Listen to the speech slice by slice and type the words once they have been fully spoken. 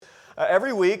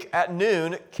Every week at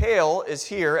noon, Cale is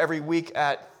here. Every week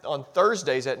on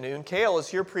Thursdays at noon, Cale is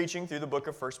here preaching through the book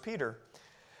of 1 Peter.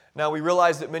 Now, we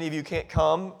realize that many of you can't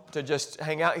come to just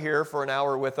hang out here for an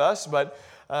hour with us, but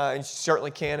and you certainly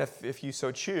can if you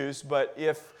so choose. But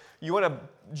if you want to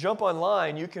jump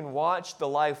online, you can watch the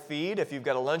live feed if you've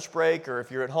got a lunch break or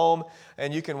if you're at home,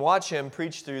 and you can watch him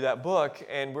preach through that book.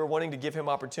 And we're wanting to give him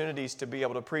opportunities to be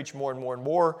able to preach more and more and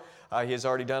more. He has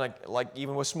already done, like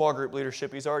even with small group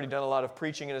leadership, he's already done a lot of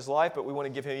preaching in his life, but we want to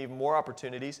give him even more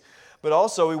opportunities. But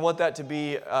also, we want that to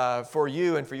be for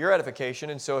you and for your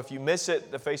edification. And so if you miss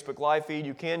it, the Facebook live feed,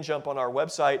 you can jump on our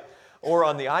website or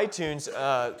on the iTunes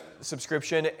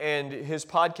subscription, and his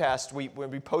podcast, when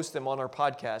we post them on our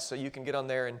podcast, so you can get on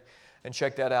there and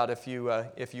check that out if you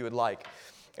would like.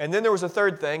 And then there was a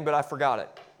third thing, but I forgot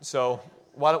it. So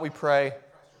why don't we pray?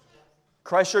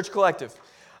 Christ Church Collective.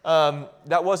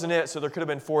 That wasn't it, so there could have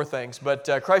been four things. But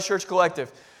Christ Church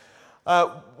Collective.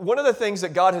 One of the things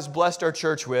that God has blessed our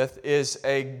church with is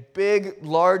a big,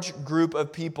 large group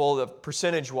of people,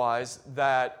 percentage-wise,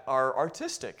 that are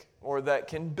artistic, or that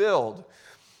can build,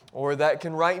 or that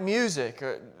can write music.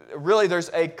 Really, there's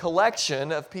a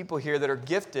collection of people here that are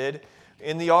gifted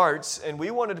in the arts, and we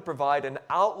wanted to provide an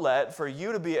outlet for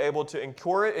you to be able to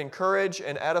encourage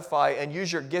and edify and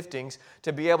use your giftings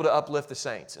to be able to uplift the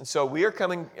saints. And so we are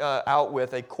coming out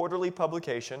with a quarterly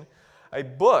publication, a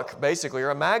book, basically, or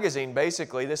a magazine,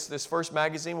 basically. This first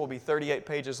magazine will be 38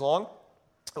 pages long.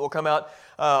 It will come out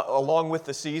along with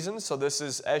the season. So this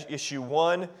is issue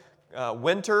 1,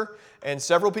 winter, and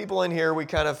several people in here we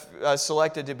kind of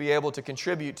selected to be able to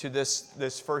contribute to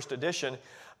this first edition.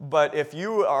 But if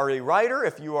you are a writer,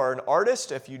 if you are an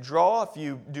artist, if you draw, if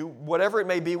you do whatever it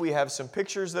may be, we have some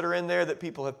pictures that are in there that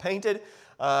people have painted.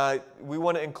 We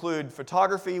want to include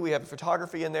photography. We have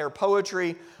photography in there,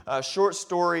 poetry, short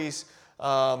stories,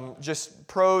 just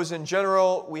prose in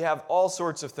general. We have all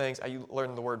sorts of things. I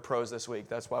learned the word prose this week.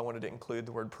 That's why I wanted to include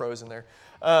the word prose in there.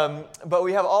 But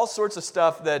we have all sorts of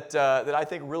stuff that I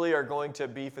think really are going to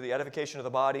be for the edification of the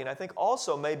body, and I think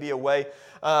also may be a way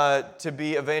to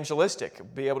be evangelistic,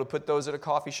 be able to put those at a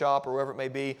coffee shop or wherever it may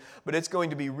be. But it's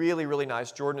going to be really, really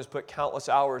nice. Jordan has put countless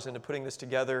hours into putting this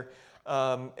together.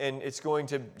 And it's going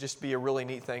to just be a really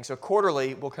neat thing. So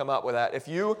quarterly, we'll come out with that. If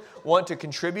you want to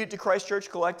contribute to Christ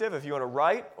Church Collective, if you want to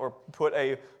write or put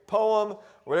a poem,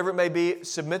 whatever it may be,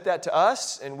 submit that to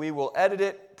us, and we will edit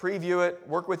it, preview it,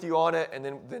 work with you on it, and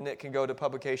then it can go to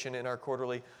publication in our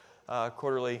quarterly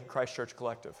Christ Church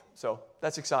Collective. So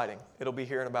that's exciting. It'll be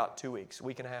here in about 2 weeks,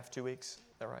 week and a half, 2 weeks. Is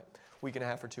that right? Week and a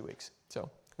half or 2 weeks.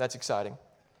 So that's exciting.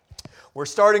 We're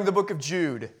starting the book of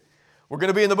Jude. We're going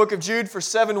to be in the book of Jude for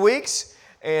 7 weeks,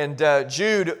 and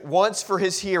Jude wants for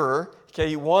his hearer,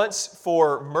 he wants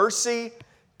for mercy,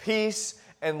 peace,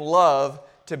 and love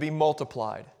to be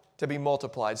multiplied,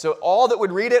 So all that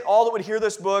would read it, all that would hear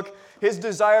this book, his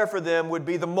desire for them would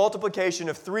be the multiplication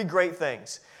of 3 great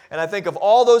things. And I think of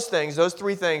all those things, those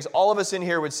 3 things, all of us in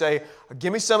here would say,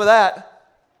 give me some of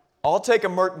that. I'll take a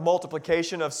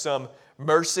multiplication of some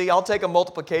mercy. I'll take a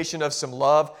multiplication of some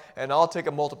love, and I'll take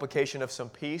a multiplication of some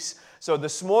peace. So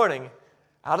this morning,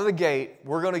 out of the gate,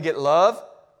 we're going to get love,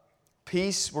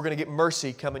 peace, we're going to get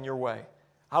mercy coming your way.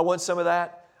 I want some of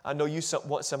that. I know you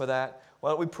want some of that. Why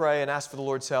don't we pray and ask for the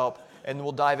Lord's help, and then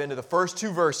we'll dive into the first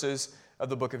 2 verses of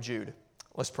the book of Jude.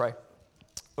 Let's pray.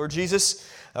 Lord Jesus,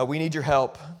 we need your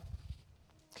help.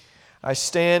 I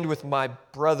stand with my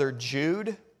brother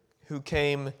Jude, who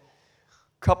came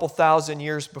couple thousand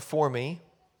years before me.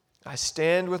 I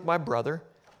stand with my brother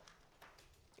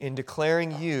in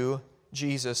declaring you,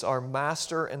 Jesus, our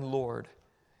Master and Lord.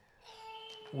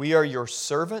 We are your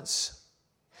servants.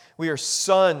 We are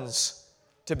sons,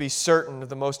 to be certain, of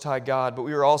the Most High God, but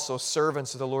we are also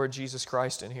servants of the Lord Jesus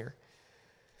Christ in here.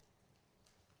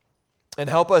 And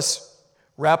help us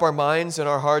wrap our minds and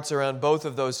our hearts around both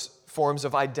of those forms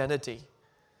of identity.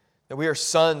 That we are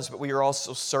sons, but we are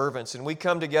also servants. And we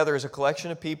come together as a collection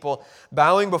of people,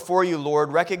 bowing before you,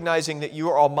 Lord, recognizing that you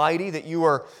are almighty, that you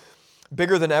are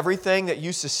bigger than everything, that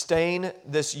you sustain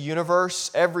this universe,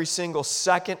 every single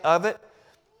second of it,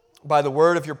 by the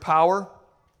word of your power.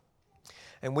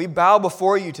 And we bow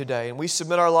before you today, and we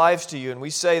submit our lives to you, and we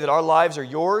say that our lives are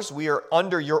yours. We are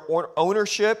under your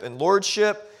ownership and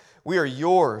lordship. We are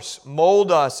yours.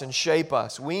 Mold us and shape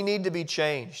us. We need to be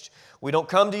changed. We don't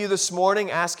come to you this morning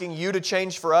asking you to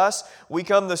change for us. We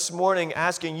come this morning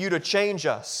asking you to change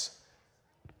us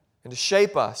and to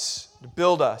shape us, to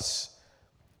build us.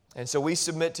 And so we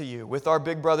submit to you. With our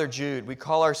big brother Jude, we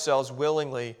call ourselves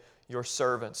willingly your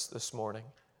servants this morning.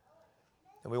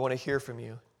 And we want to hear from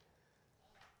you.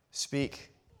 Speak.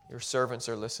 Your servants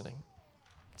are listening.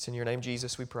 It's in your name,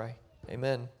 Jesus, we pray.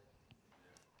 Amen.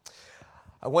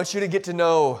 I want you to get to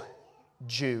know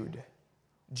Jude.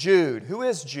 Jude. Who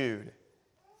is Jude?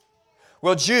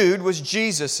 Well, Jude was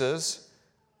Jesus'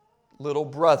 little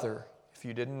brother, if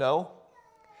you didn't know.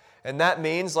 And that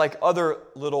means, like other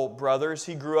little brothers,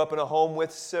 he grew up in a home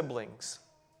with siblings.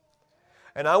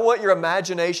 And I want your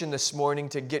imagination this morning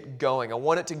to get going. I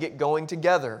want it to get going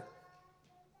together.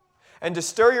 And to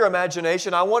stir your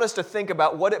imagination, I want us to think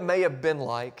about what it may have been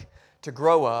like to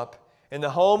grow up in the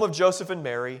home of Joseph and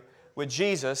Mary with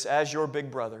Jesus as your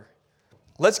big brother.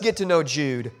 Let's get to know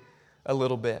Jude a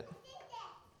little bit.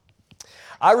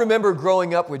 I remember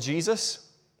growing up with Jesus.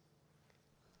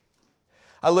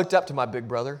 I looked up to my big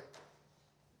brother.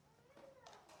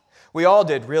 We all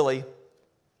did, really.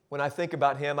 When I think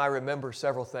about him, I remember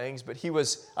several things, but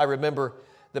I remember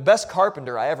the best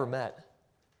carpenter I ever met.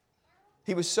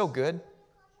 He was so good.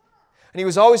 And he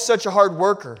was always such a hard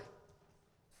worker.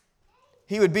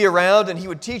 He would be around and he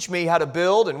would teach me how to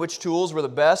build and which tools were the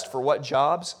best for what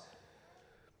jobs.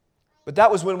 But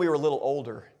that was when we were a little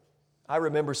older. I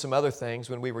remember some other things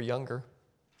when we were younger.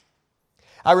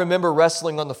 I remember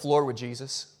wrestling on the floor with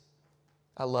Jesus.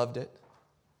 I loved it.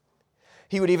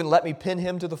 He would even let me pin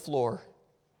him to the floor.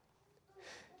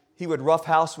 He would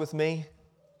roughhouse with me.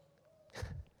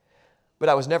 But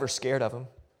I was never scared of him.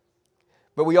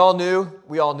 But we all knew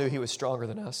he was stronger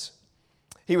than us.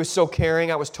 He was so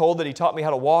caring. I was told that he taught me how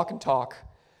to walk and talk.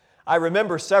 I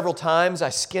remember several times I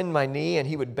skinned my knee and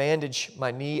he would bandage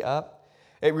my knee up.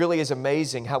 It really is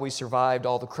amazing how we survived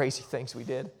all the crazy things we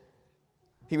did.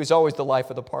 He was always the life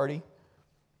of the party.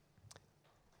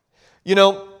 You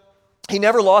know, he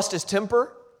never lost his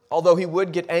temper, although he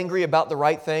would get angry about the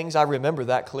right things. I remember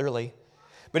that clearly.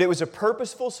 But it was a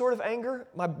purposeful sort of anger.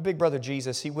 My big brother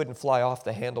Jesus, he wouldn't fly off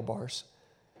the handlebars.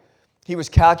 He was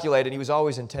calculated. He was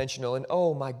always intentional. And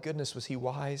oh my goodness, was he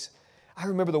wise. I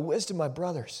remember the wisdom of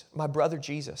my brother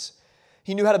Jesus.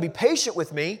 He knew how to be patient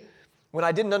with me when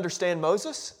I didn't understand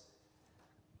Moses.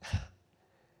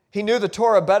 He knew the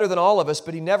Torah better than all of us,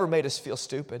 but he never made us feel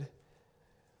stupid.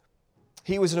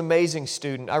 He was an amazing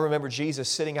student. I remember Jesus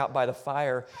sitting out by the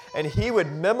fire, and he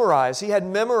had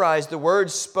memorized the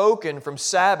words spoken from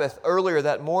Sabbath earlier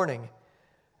that morning,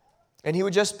 and he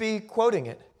would just be quoting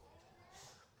it.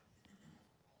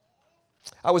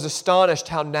 I was astonished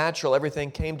how natural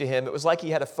everything came to him. It was like he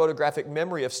had a photographic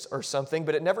memory or something,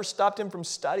 but it never stopped him from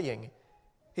studying.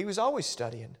 He was always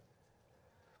studying.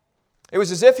 It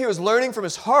was as if he was learning from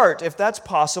his heart, if that's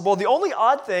possible. The only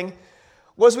odd thing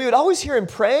was we would always hear him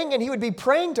praying, and he would be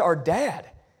praying to our dad.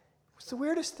 It was the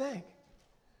weirdest thing.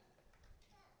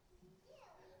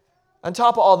 On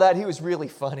top of all that, he was really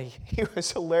funny. He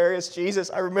was hilarious. Jesus,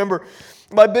 I remember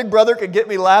my big brother could get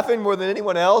me laughing more than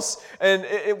anyone else. And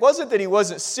it wasn't that he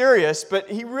wasn't serious, but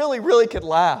he really, really could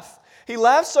laugh. He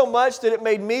laughed so much that it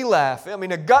made me laugh. I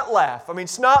mean, a gut laugh. I mean,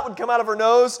 snot would come out of our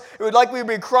nose. It would like we would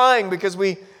be crying because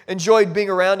we enjoyed being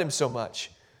around him so much.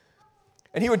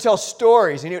 And he would tell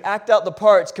stories, and he would act out the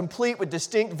parts, complete with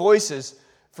distinct voices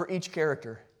for each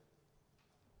character.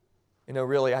 You know,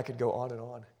 really, I could go on and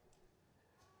on.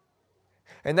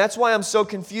 And that's why I'm so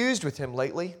confused with him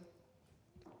lately.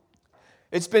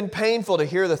 It's been painful to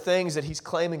hear the things that he's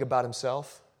claiming about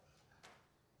himself.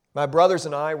 My brothers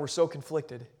and I were so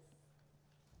conflicted.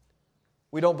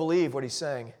 We don't believe what he's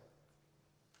saying.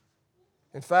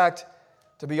 In fact,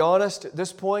 to be honest, at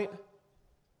this point,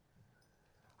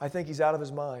 I think he's out of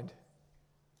his mind.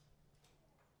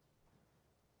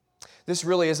 This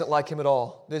really isn't like him at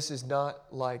all. This is not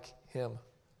like him.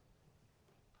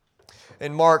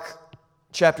 In Mark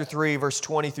chapter 3, verse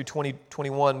 20 through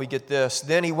 21, we get this.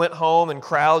 Then he went home, and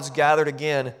crowds gathered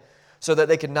again so that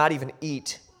they could not even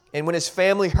eat. And when his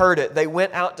family heard it, they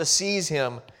went out to seize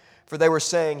him, for they were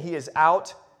saying, he is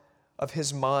out of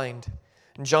his mind.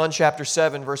 In John chapter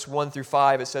 7, verse 1 through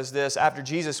 5, it says this. After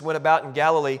Jesus went about in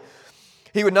Galilee,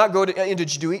 he would not go into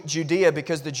Judea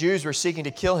because the Jews were seeking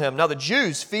to kill him. Now the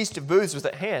Jews' feast of booths was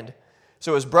at hand.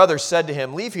 So his brothers said to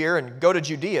him, leave here and go to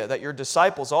Judea, that your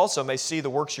disciples also may see the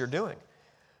works you're doing.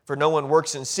 For no one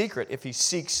works in secret if he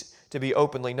seeks to be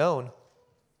openly known.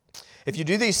 If you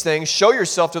do these things, show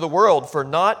yourself to the world, for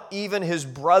not even his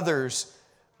brothers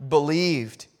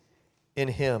believed in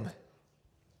him.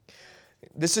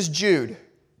 This is Jude.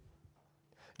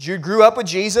 Jude grew up with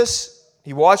Jesus.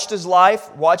 He watched his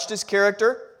life, watched his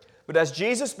character. But as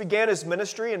Jesus began his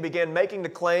ministry and began making the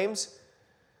claims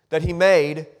that he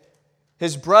made,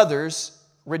 his brothers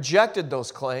rejected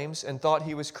those claims and thought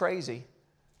he was crazy.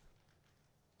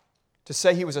 To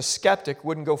say he was a skeptic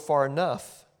wouldn't go far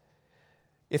enough.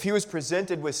 If he was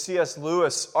presented with C.S.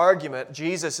 Lewis' argument,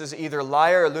 Jesus is either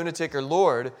liar, lunatic, or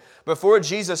Lord, before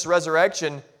Jesus'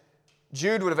 resurrection,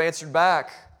 Jude would have answered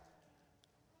back,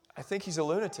 I think he's a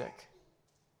lunatic.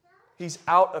 He's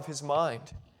out of his mind.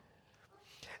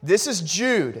 This is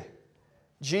Jude,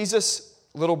 Jesus'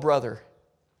 little brother.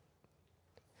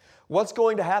 What's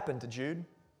going to happen to Jude?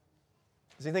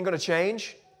 Is anything going to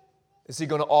change? Is he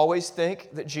going to always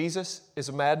think that Jesus is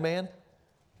a madman?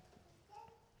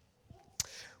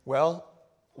 Well,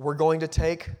 we're going to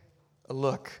take a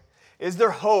look. Is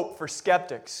there hope for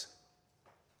skeptics?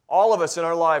 All of us in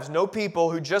our lives know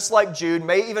people who, just like Jude,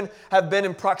 may even have been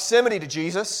in proximity to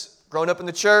Jesus, grown up in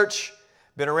the church,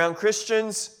 been around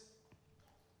Christians,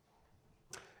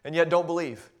 and yet don't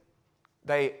believe.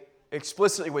 They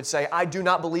explicitly would say, I do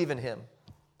not believe in Him.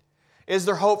 Is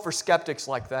there hope for skeptics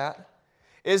like that?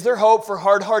 Is there hope for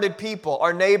hard-hearted people,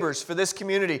 our neighbors, for this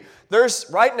community? There's,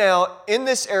 right now, in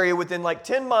this area, within like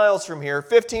 10 miles from here,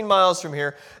 15 miles from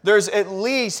here, there's at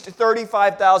least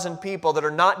 35,000 people that are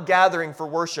not gathering for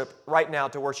worship right now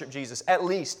to worship Jesus. At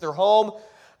least. They're home,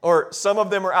 or some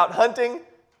of them are out hunting.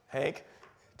 Hank,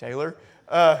 Taylor.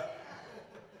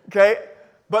 Okay?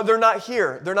 But they're not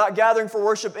here. They're not gathering for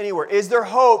worship anywhere. Is there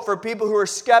hope for people who are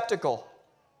skeptical?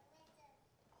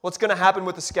 What's going to happen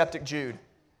with the skeptic Jude?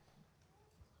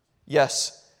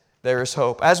 Yes, there is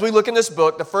hope. As we look in this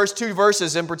book, the first 2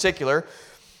 verses in particular,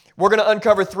 we're going to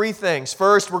uncover 3 things.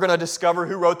 First, we're going to discover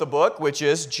who wrote the book, which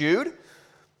is Jude.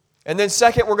 And then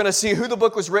second, we're going to see who the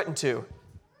book was written to.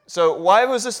 So why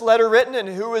was this letter written and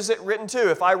who was it written to?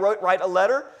 If I write a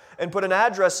letter and put an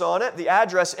address on it, the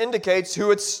address indicates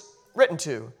who it's written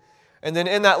to. And then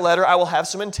in that letter, I will have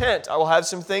some intent. I will have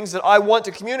some things that I want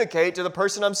to communicate to the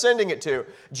person I'm sending it to.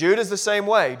 Jude is the same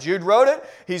way. Jude wrote it.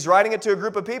 He's writing it to a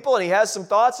group of people, and he has some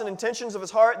thoughts and intentions of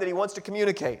his heart that he wants to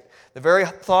communicate. The very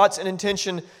thoughts and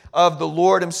intention of the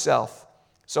Lord Himself.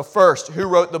 So first, who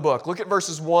wrote the book? Look at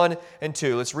verses 1 and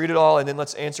 2. Let's read it all, and then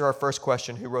let's answer our first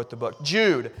question. Who wrote the book?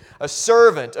 Jude, a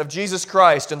servant of Jesus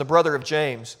Christ and the brother of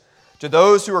James, to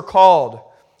those who are called,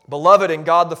 beloved in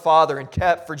God the Father, and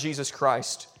kept for Jesus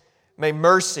Christ. May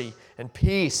mercy and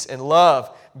peace and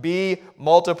love be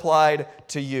multiplied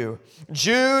to you.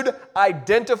 Jude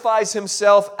identifies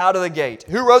himself out of the gate.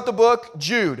 Who wrote the book?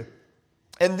 Jude.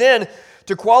 And then,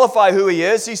 to qualify who he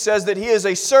is, he says that he is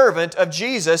a servant of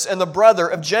Jesus and the brother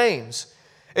of James.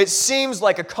 It seems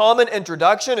like a common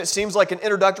introduction. It seems like an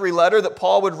introductory letter that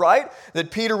Paul would write, that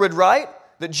Peter would write,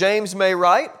 that James may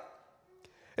write.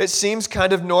 It seems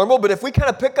kind of normal, but if we kind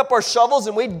of pick up our shovels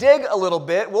and we dig a little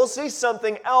bit, we'll see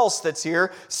something else that's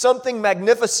here, something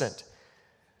magnificent.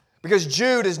 Because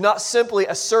Jude is not simply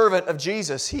a servant of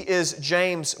Jesus. He is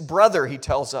James' brother, he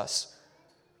tells us.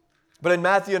 But in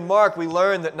Matthew and Mark, we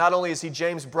learn that not only is he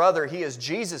James' brother, he is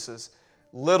Jesus'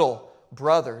 little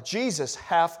brother. Jesus'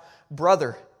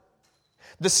 half-brother.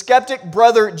 The skeptic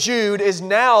brother Jude is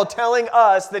now telling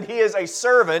us that he is a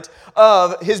servant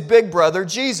of his big brother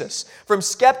Jesus. From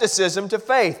skepticism to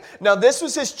faith. Now this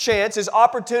was his chance, his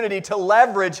opportunity to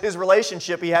leverage his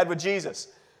relationship he had with Jesus.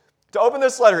 To open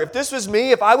this letter, if this was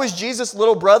me, if I was Jesus'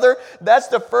 little brother, that's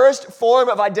the first form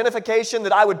of identification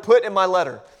that I would put in my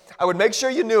letter. I would make sure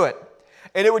you knew it.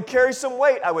 And it would carry some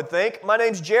weight, I would think. My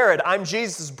name's Jared. I'm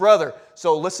Jesus' brother.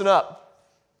 So listen up.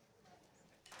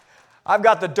 I've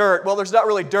got the dirt. Well, there's not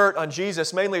really dirt on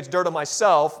Jesus. Mainly it's dirt on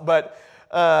myself. But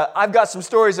I've got some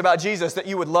stories about Jesus that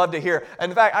you would love to hear.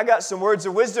 And in fact, I got some words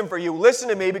of wisdom for you. Listen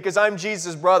to me because I'm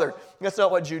Jesus' brother. That's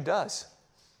not what Jude does.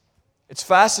 It's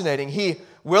fascinating. He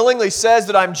willingly says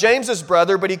that I'm James's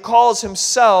brother, but he calls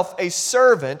himself a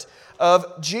servant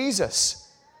of Jesus.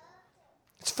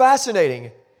 It's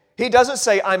fascinating. He doesn't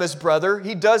say I'm his brother.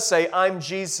 He does say I'm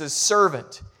Jesus'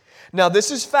 servant. Now,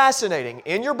 this is fascinating.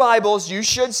 In your Bibles, you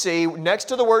should see next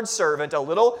to the word servant a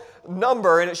little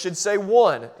number, and it should say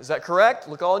 1. Is that correct?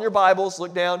 Look all in your Bibles.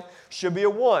 Look down. Should be a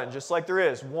 1, just like there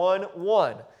is. 1,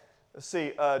 1. Let's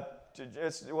see.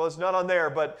 It's not on there,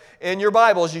 but in your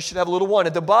Bibles, you should have a little 1.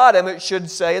 At the bottom, it should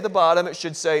say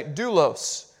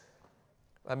doulos.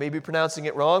 I may be pronouncing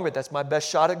it wrong, but that's my best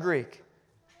shot at Greek.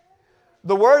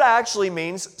 The word actually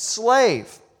means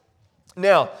slave.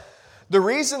 Now, the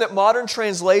reason that modern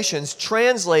translations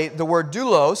translate the word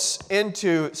doulos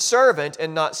into servant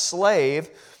and not slave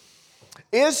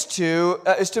is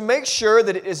to make sure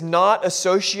that it is not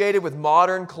associated with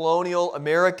modern colonial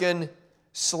American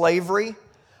slavery.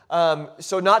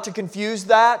 So not to confuse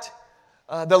that.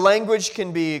 The language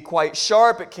can be quite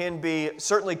sharp. It can be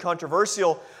certainly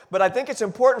controversial. But I think it's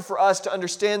important for us to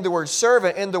understand the word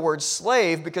servant and the word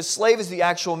slave because slave is the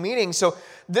actual meaning. So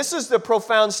this is the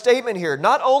profound statement here.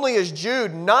 Not only is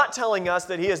Jude not telling us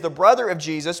that he is the brother of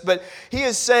Jesus, but he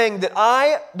is saying that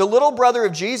I, the little brother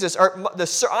of Jesus,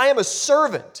 I am a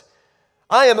servant.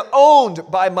 I am owned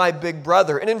by my big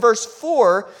brother. And in verse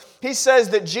 4, he says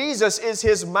that Jesus is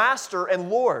his master and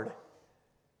Lord.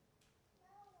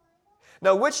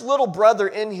 Now, which little brother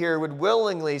in here would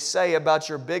willingly say about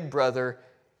your big brother,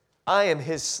 I am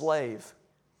his slave?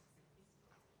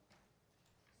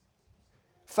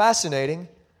 Fascinating.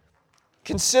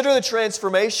 Consider the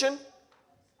transformation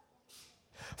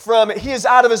from he is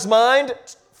out of his mind,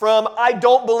 from I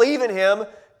don't believe in him,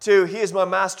 to he is my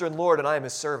master and Lord and I am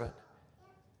his servant.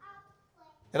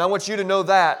 And I want you to know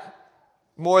that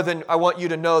more than I want you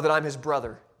to know that I'm his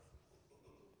brother.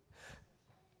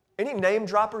 Any name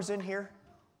droppers in here?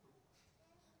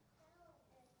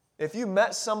 If you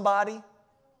met somebody,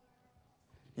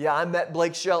 yeah, I met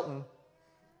Blake Shelton.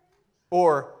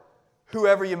 Or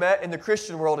whoever you met in the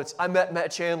Christian world, it's I met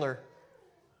Matt Chandler.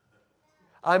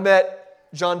 I met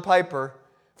John Piper.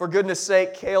 For goodness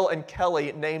sake, Cale and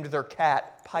Kelly named their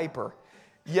cat Piper.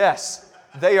 Yes,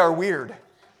 they are weird.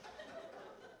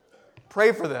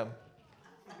 Pray for them.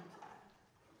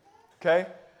 Okay?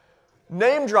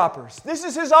 Name droppers. This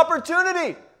is his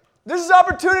opportunity. This is his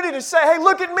opportunity to say, hey,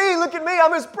 look at me,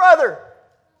 I'm his brother.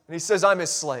 And he says, I'm his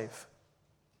slave.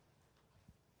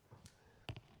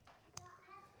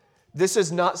 This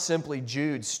is not simply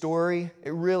Jude's story.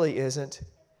 It really isn't.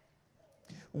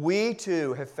 We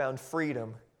too have found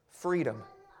freedom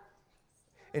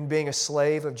in being a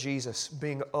slave of Jesus,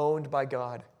 being owned by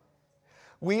God.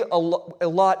 A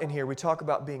lot in here, we talk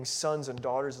about being sons and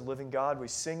daughters of the living God. We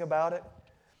sing about it.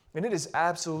 And it is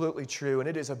absolutely true. And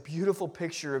it is a beautiful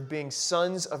picture of being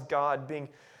sons of God,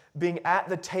 being at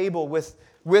the table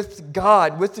with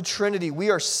God, with the Trinity.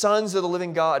 We are sons of the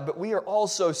living God, but we are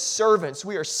also servants.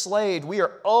 We are slaves. We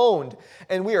are owned.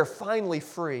 And we are finally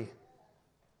free.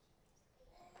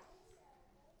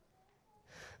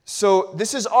 So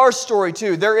this is our story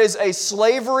too. There is a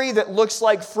slavery that looks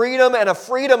like freedom and a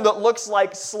freedom that looks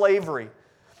like slavery.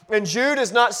 And Jude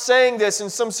is not saying this in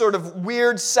some sort of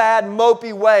weird, sad,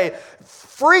 mopey way.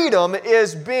 Freedom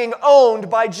is being owned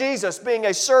by Jesus, being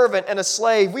a servant and a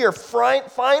slave. We are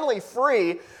finally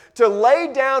free to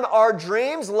lay down our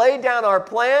dreams, lay down our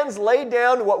plans, lay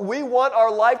down what we want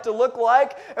our life to look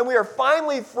like. And we are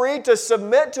finally free to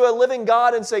submit to a living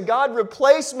God and say, God,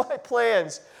 replace my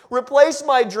plans. Replace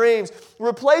my dreams.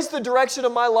 Replace the direction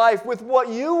of my life with what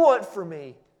you want for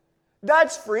me.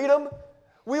 That's freedom.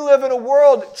 We live in a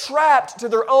world trapped to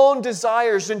their own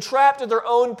desires and trapped to their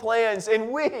own plans. And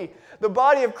we, the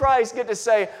body of Christ, get to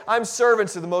say, I'm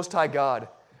servants of the Most High God.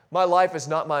 My life is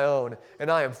not my own,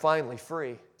 and I am finally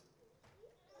free.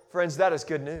 Friends, that is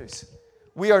good news.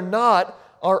 We are not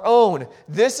our own.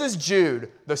 This is Jude,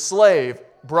 the slave,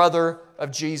 brother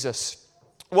of Jesus.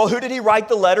 Well, who did he write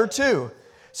the letter to?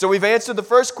 So we've answered the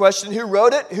first question, who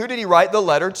wrote it? Who did he write the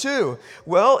letter to?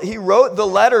 Well, he wrote the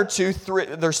letter to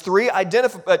there's three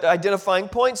identifying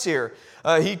points here.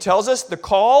 He tells us the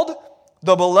called,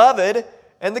 the beloved,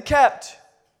 and the kept.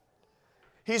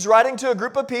 He's writing to a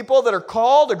group of people that are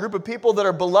called, a group of people that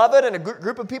are beloved, and a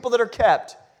group of people that are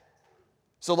kept.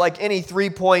 So like any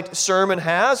 3-point sermon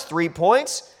has, 3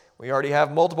 points. We already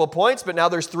have multiple points, but now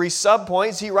there's 3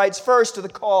 sub-points. He writes first to the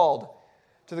called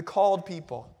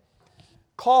people.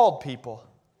 Called people.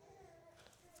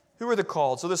 Who are the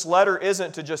called? So this letter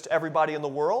isn't to just everybody in the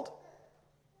world.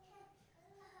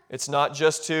 It's not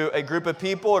just to a group of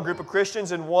people, a group of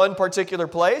Christians in one particular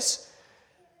place.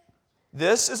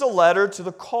 This is a letter to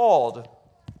the called.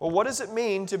 Well, what does it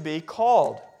mean to be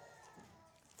called?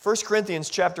 1 Corinthians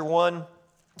chapter 1,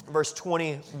 verse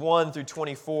 21 through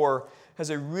 24 has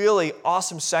a really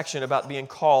awesome section about being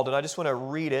called, and I just want to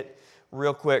read it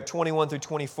real quick, 21 through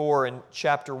 24 in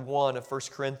chapter 1 of 1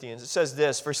 Corinthians. It says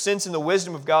this, For since in the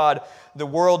wisdom of God, the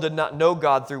world did not know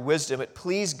God through wisdom, it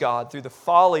pleased God through the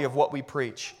folly of what we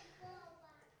preach.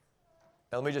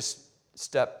 Now let me just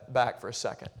step back for a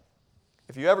second.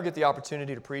 If you ever get the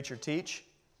opportunity to preach or teach,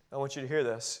 I want you to hear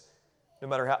this. No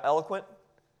matter how eloquent,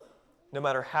 no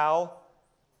matter how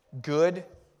good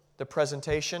the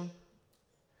presentation,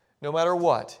 no matter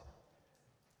what,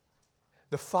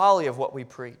 the folly of what we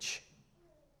preach.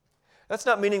 That's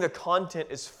not meaning the content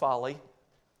is folly.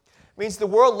 It means the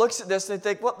world looks at this and they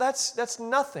think, well, that's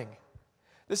nothing.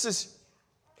 This is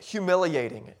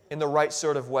humiliating in the right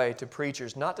sort of way to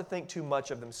preachers, not to think too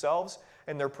much of themselves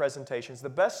and their presentations. The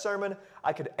best sermon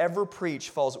I could ever preach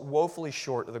falls woefully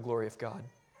short of the glory of God.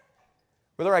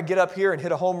 Whether I get up here and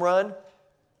hit a home run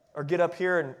or get up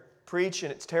here and preach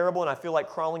and it's terrible and I feel like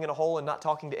crawling in a hole and not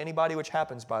talking to anybody, which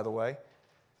happens, by the way.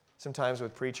 Sometimes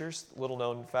with preachers, little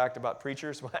known fact about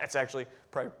preachers, well, it's actually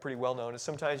probably pretty well known, is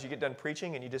sometimes you get done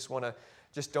preaching and you just want to,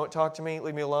 just don't talk to me,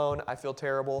 leave me alone, I feel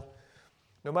terrible.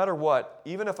 no matter what,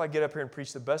 even if I get up here and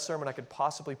preach the best sermon I could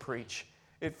possibly preach,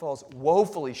 it falls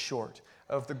woefully short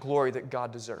of the glory that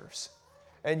God deserves.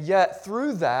 And yet,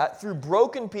 through that, through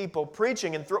broken people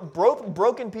preaching and through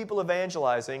broken people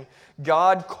evangelizing,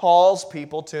 God calls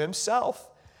people to Himself.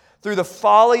 Through the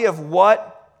folly of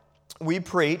what we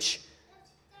preach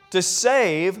to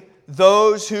save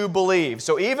those who believe.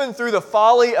 So even through the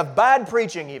folly of bad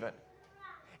preaching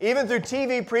even through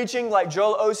TV preaching like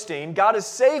Joel Osteen, God is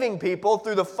saving people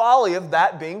through the folly of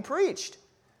that being preached.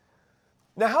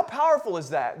 Now, how powerful is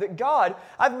that? That God,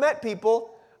 I've met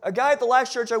people, a guy at the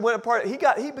last church I went a part of,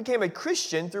 he became a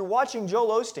Christian through watching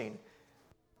Joel Osteen.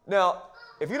 Now,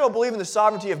 if you don't believe in the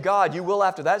sovereignty of God, you will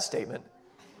after that statement.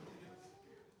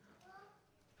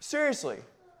 Seriously,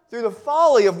 through the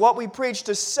folly of what we preach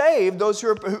to save those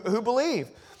who believe.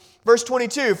 Verse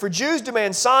 22, for Jews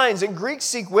demand signs and Greeks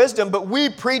seek wisdom, but we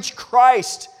preach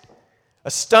Christ,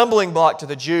 a stumbling block to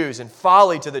the Jews and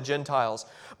folly to the Gentiles.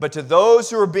 But to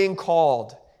those who are being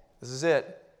called, this is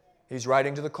it, he's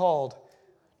writing to the called.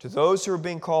 To those who are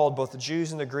being called, both the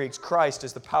Jews and the Greeks, Christ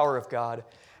is the power of God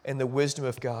and the wisdom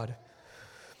of God.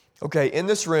 Okay, in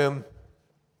this room,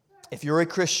 if you're a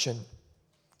Christian,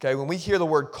 okay, when we hear the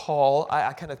word call,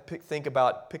 I kind of think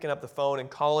about picking up the phone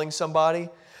and calling somebody.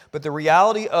 But the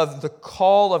reality of the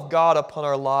call of God upon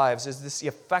our lives is this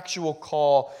effectual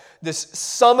call, this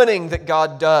summoning that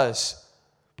God does,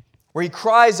 where He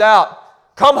cries out,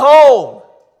 come home,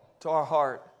 to our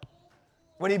heart.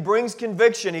 When He brings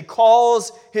conviction, He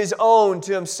calls His own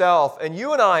to Himself. And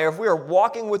you and I, if we are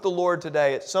walking with the Lord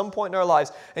today at some point in our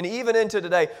lives, and even into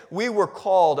today, we were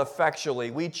called effectually.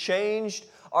 We changed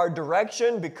our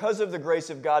direction because of the grace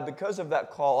of God, because of that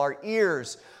call. Our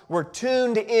ears were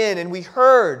tuned in and we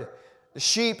heard. The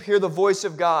sheep hear the voice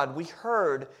of God. We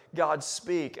heard God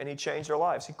speak and He changed our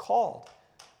lives. He called.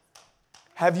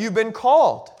 Have you been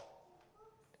called?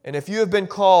 And if you have been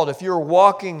called, if you're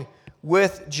walking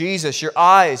with Jesus, your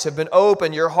eyes have been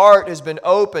opened, your heart has been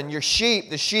opened, the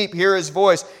sheep hear His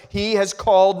voice. He has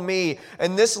called me.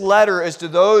 And this letter is to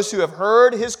those who have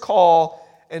heard His call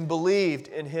and believed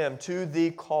in Him, to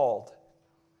the called.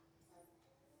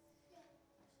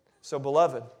 So,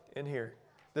 beloved, in here,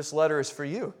 this letter is for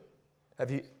you.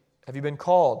 Have you been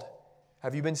called?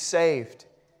 Have you been saved?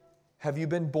 Have you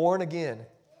been born again?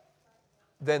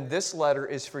 Then this letter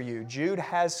is for you. Jude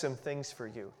has some things for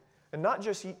you. And not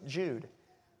just Jude.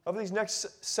 Over these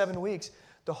next 7 weeks,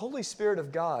 the Holy Spirit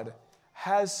of God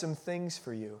has some things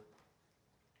for you.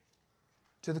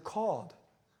 To the called.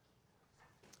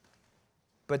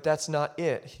 But that's not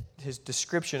it. His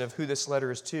description of who this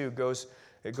letter is to goes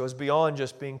beyond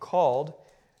just being called.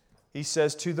 He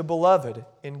says, to the beloved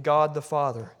in God the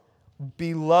Father,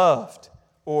 beloved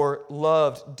or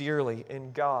loved dearly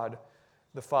in God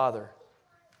the Father.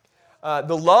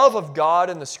 The love of God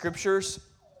in the Scriptures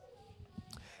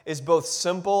is both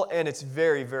simple and it's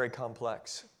very, very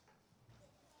complex.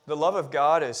 The love of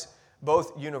God is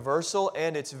both universal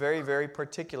and it's very, very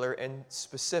particular and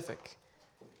specific.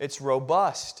 It's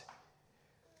robust.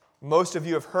 Most of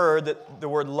you have heard that the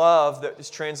word love that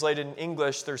is translated in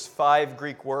English, there's 5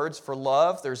 Greek words for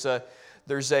love. There's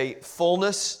a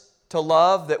fullness to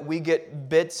love that we get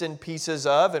bits and pieces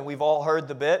of, and we've all heard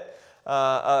the bit,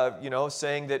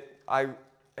 saying that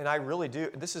I really do,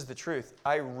 this is the truth,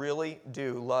 I really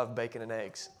do love bacon and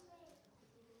eggs.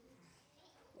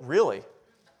 Really.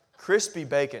 Crispy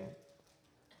bacon.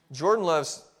 Jordan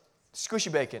loves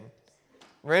squishy bacon.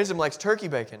 Ransom likes turkey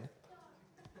bacon.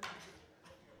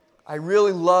 I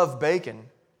really love bacon.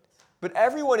 But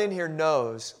everyone in here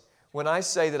knows when I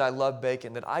say that I love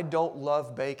bacon, that I don't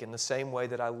love bacon the same way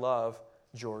that I love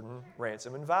Jordan,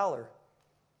 Ransom, and Valor.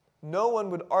 No one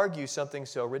would argue something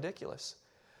so ridiculous.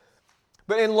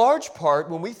 But in large part,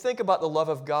 when we think about the love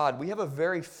of God, we have a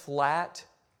very flat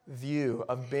view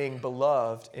of being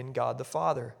beloved in God the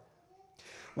Father.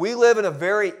 We live in a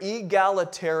very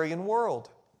egalitarian world.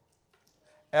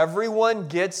 Everyone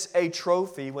gets a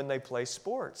trophy when they play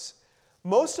sports.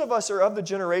 Most of us are of the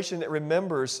generation that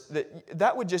remembers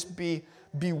that would just be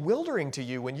bewildering to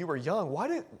you when you were young. Why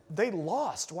did they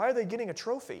lost? Why are they getting a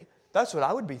trophy? That's what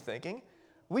I would be thinking.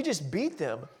 We just beat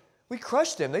them. We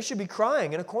crushed them. They should be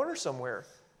crying in a corner somewhere.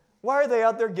 Why are they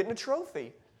out there getting a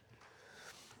trophy?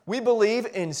 We believe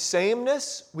in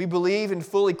sameness. We believe in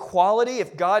full equality.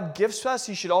 If God gifts us,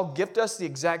 He should all gift us the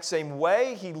exact same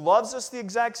way. He loves us the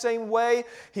exact same way.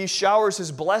 He showers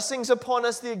His blessings upon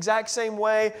us the exact same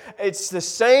way. It's the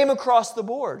same across the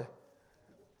board.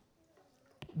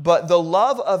 But the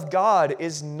love of God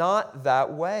is not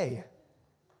that way.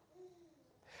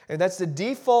 And that's the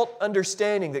default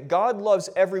understanding that God loves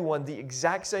everyone the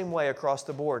exact same way across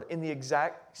the board, in the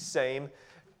exact same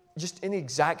just in the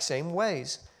exact same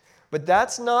ways. But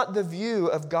that's not the view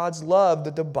of God's love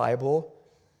that the Bible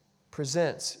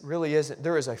presents. It really isn't.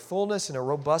 There is a fullness and a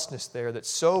robustness there that's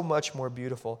so much more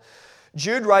beautiful.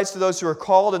 Jude writes to those who are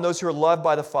called and those who are loved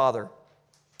by the Father.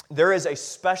 There is a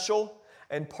special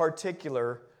and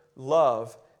particular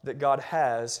love that God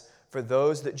has for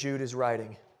those that Jude is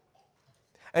writing.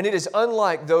 And it is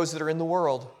unlike those that are in the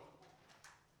world.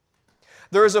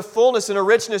 There is a fullness and a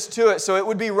richness to it, so it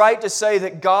would be right to say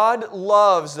that God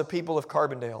loves the people of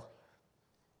Carbondale.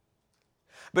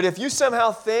 But if you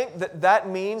somehow think that that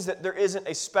means that there isn't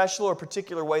a special or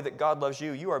particular way that God loves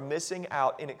you, you are missing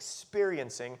out in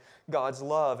experiencing God's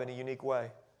love in a unique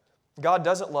way. God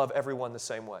doesn't love everyone the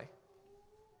same way.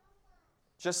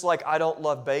 Just like I don't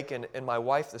love bacon and my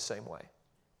wife the same way.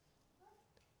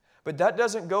 But that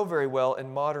doesn't go very well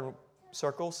in modern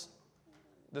circles.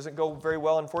 It doesn't go very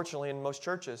well, unfortunately, in most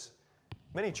churches.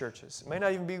 Many churches. It may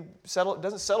not even be settled. It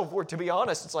doesn't settle for it. To be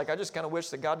honest, it's like I just kind of wish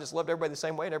that God just loved everybody the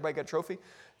same way and everybody got a trophy.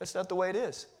 That's not the way it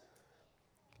is.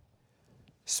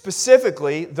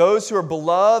 Specifically, those who are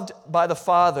beloved by the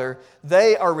Father,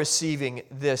 they are receiving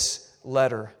this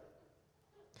letter.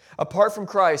 Apart from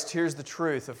Christ, here's the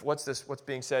truth of what's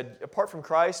being said. Apart from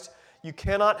Christ, you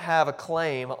cannot have a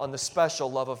claim on the special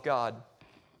love of God.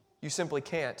 You simply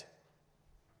can't.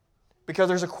 Because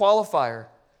there's a qualifier.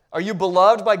 Are you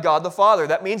beloved by God the Father?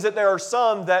 That means that there are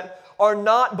some that are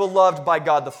not beloved by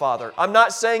God the Father. I'm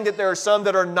not saying that there are some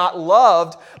that are not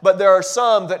loved, but there are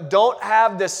some that don't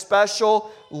have this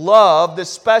special love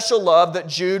that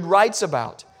Jude writes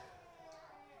about.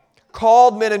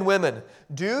 Called men and women,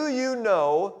 do you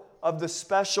know of the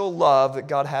special love that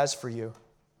God has for you?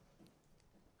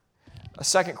 A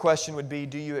second question would be,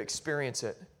 do you experience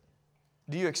it?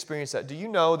 Do you experience that? Do you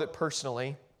know that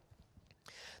personally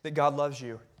that God loves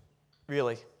you?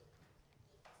 Really?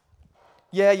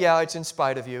 Yeah, it's in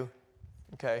spite of you.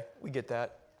 Okay, we get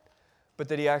that. But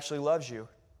that He actually loves you.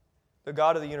 The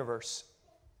God of the universe.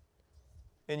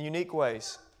 In unique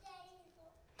ways.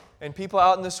 And people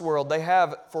out in this world, they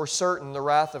have for certain the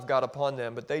wrath of God upon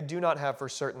them, but they do not have for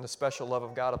certain the special love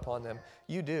of God upon them.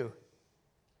 You do.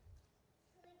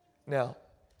 Now,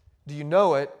 do you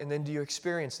know it, and then do you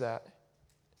experience that?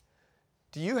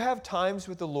 Do you have times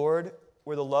with the Lord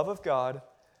where the love of God,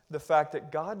 the fact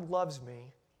that God loves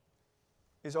me,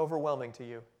 is overwhelming to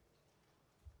you?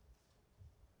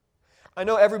 I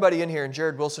know everybody in here, and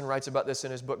Jared Wilson writes about this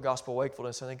in his book, Gospel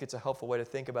Wakefulness. I think it's a helpful way to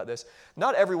think about this.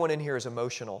 Not everyone in here is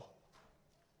emotional.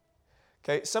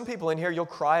 Okay, some people in here, you'll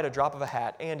cry at a drop of a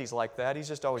hat. Andy's like that. He's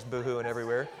just always boo-hooing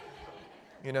everywhere.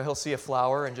 You know, he'll see a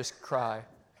flower and just cry.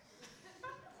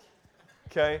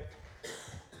 Okay?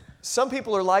 Some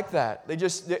people are like that.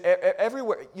 They're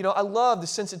everywhere. You know, I love the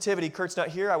sensitivity. Kurt's not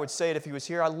here. I would say it if he was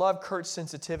here. I love Kurt's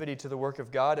sensitivity to the work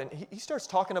of God. And he starts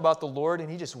talking about the Lord and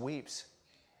he just weeps.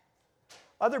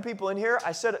 Other people in here,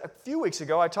 I said a few weeks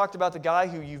ago, I talked about the guy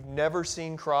who you've never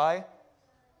seen cry.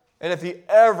 And if he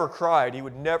ever cried, you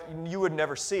would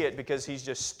never see it because he's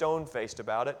just stone-faced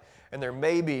about it. And there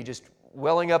may be just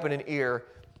welling up in an ear.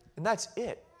 And that's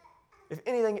it. If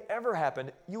anything ever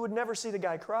happened, you would never see the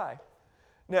guy cry.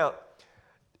 Now,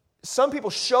 some people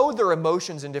show their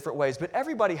emotions in different ways, but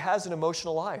everybody has an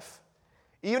emotional life.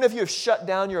 Even if you have shut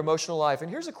down your emotional life.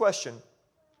 And here's a question.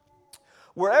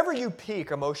 Wherever you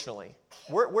peak emotionally,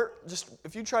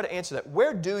 if you try to answer that,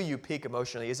 where do you peak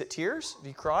emotionally? Is it tears? Do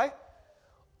you cry?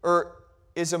 Or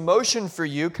is emotion for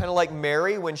you kind of like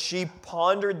Mary when she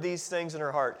pondered these things in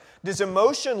her heart? Does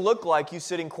emotion look like you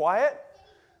sitting quiet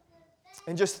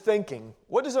and just thinking?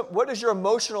 What does your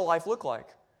emotional life look like?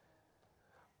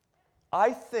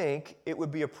 I think it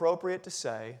would be appropriate to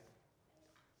say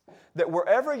that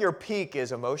wherever your peak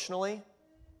is emotionally,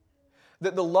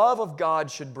 that the love of God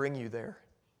should bring you there.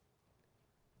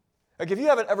 Like if you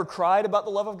haven't ever cried about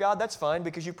the love of God, that's fine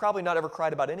because you've probably not ever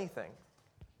cried about anything.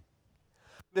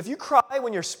 But if you cry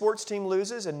when your sports team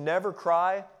loses and never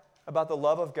cry about the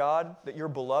love of God, that you're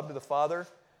beloved of the Father,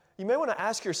 you may want to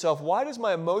ask yourself, why does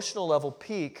my emotional level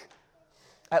peak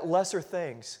at lesser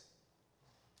things?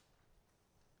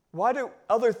 Why do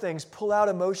other things pull out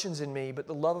emotions in me, but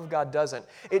the love of God doesn't?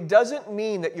 It doesn't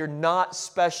mean that you're not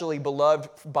specially beloved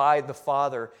by the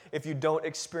Father if you don't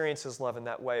experience His love in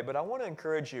that way. But I want to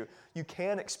encourage you, you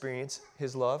can experience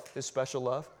His love, His special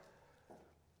love.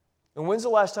 And when's the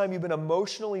last time you've been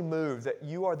emotionally moved that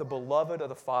you are the beloved of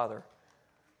the Father?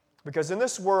 Because in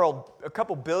this world, a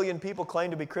couple billion people claim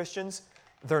to be Christians.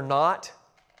 They're not.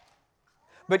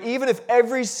 But even if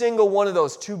every single one of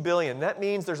those 2 billion, that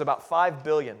means there's about 5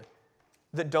 billion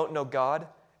that don't know God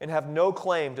and have no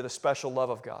claim to the special love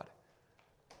of God.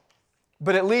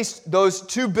 But at least those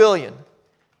 2 billion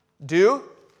do,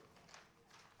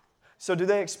 So do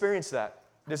they experience that?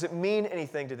 Does it mean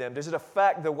anything to them? Does it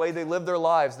affect the way they live their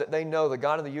lives, that they know the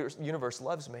God of the universe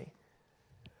loves me?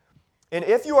 And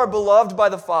if you are beloved by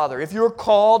the Father, if you are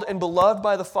called and beloved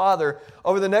by the Father,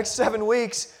 over the next 7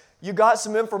 weeks, you got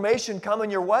some information coming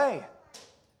your way.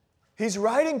 He's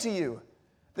writing to you.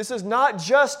 This is not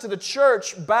just to the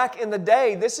church back in the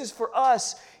day. This is for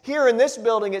us here in this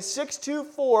building at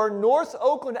 624 North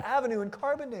Oakland Avenue in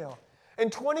Carbondale. In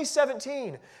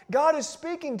 2017, God is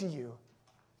speaking to you.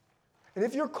 And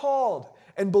if you're called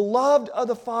and beloved of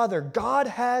the Father, God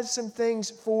has some things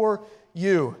for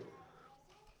you.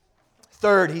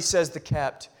 Third, he says the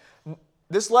kept.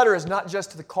 This letter is not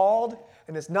just to the called,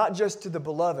 and it's not just to the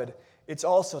beloved. It's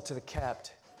also to the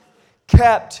kept.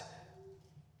 Kept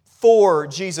for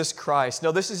Jesus Christ.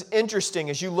 Now, this is interesting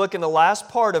as you look in the last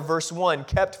part of verse 1,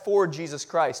 kept for Jesus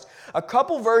Christ. A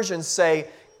couple versions say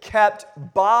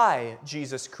kept by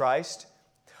Jesus Christ.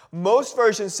 Most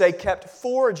versions say kept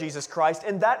for Jesus Christ,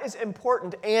 and that is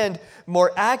important and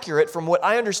more accurate from what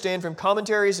I understand from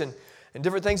commentaries and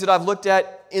different things that I've looked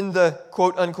at in the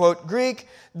quote-unquote Greek.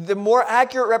 The more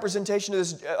accurate representation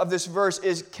of this verse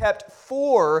is kept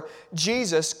for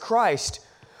Jesus Christ.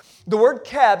 The word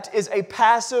kept is a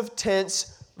passive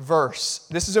tense verse.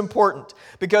 This is important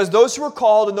because those who are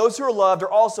called and those who are loved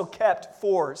are also kept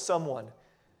for someone.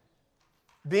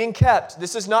 Being kept.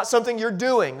 This is not something you're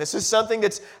doing. This is something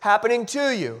that's happening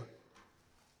to you.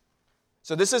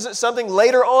 So this isn't something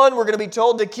later on we're going to be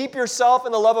told to keep yourself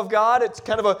in the love of God. It's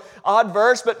kind of an odd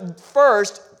verse, but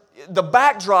first, the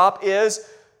backdrop is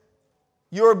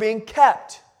you're being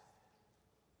kept.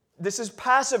 This is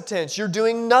passive tense. You're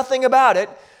doing nothing about it.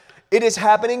 It is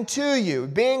happening to you.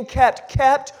 Being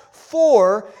kept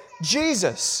for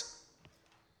Jesus.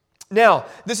 Now,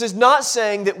 this is not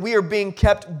saying that we are being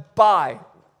kept by,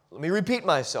 let me repeat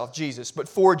myself, Jesus, but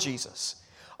for Jesus.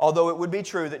 Although it would be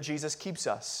true that Jesus keeps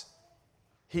us.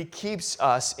 He keeps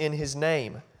us in His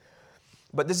name.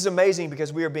 But this is amazing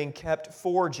because we are being kept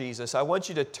for Jesus. I want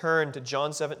you to turn to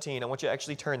John 17. I want you to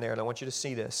actually turn there and I want you to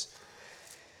see this.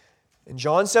 In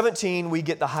John 17, we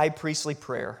get the high priestly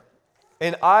prayer.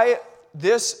 And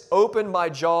this opened my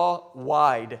jaw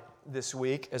wide this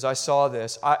week as I saw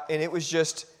this. And it was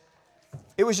just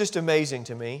amazing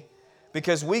to me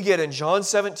because we get in John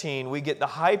 17, we get the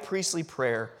high priestly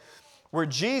prayer where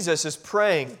Jesus is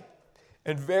praying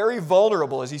and very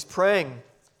vulnerable as He's praying.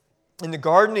 In the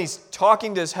garden, He's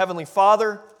talking to His Heavenly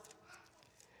Father.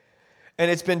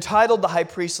 And it's been titled the high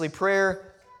priestly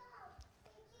prayer.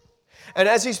 And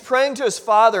as He's praying to His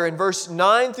Father in verse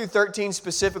 9 through 13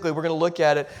 specifically, we're going to look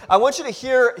at it. I want you to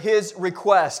hear His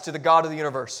request to the God of the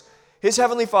universe. His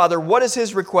Heavenly Father, what is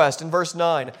His request? In verse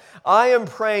 9, I am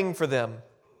praying for them.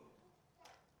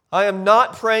 I am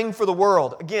not praying for the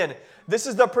world. Again, this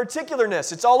is the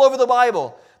particularness. It's all over the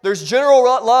Bible. There's general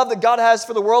love that God has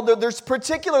for the world. There's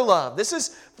particular love. This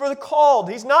is for the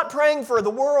called. He's not praying for the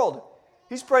world.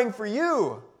 He's praying for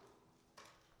you.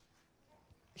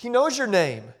 He knows your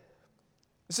name.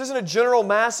 This isn't a general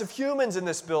mass of humans in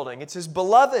this building. It's His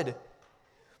beloved.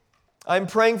 I'm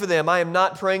praying for them. I am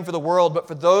not praying for the world, but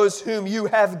for those whom you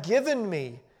have given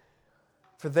me.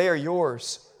 For they are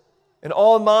yours. And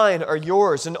all mine are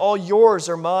yours, and all yours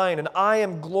are mine, and I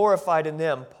am glorified in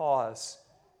them. Pause.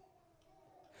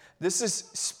 This is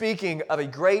speaking of a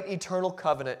great eternal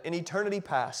covenant in eternity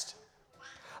past,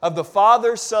 of the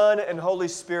Father, Son, and Holy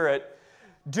Spirit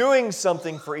doing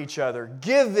something for each other,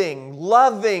 giving,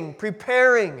 loving,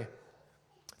 preparing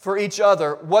for each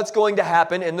other what's going to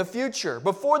happen in the future.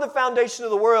 Before the foundation of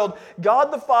the world,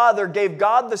 God the Father gave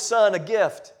God the Son a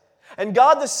gift. And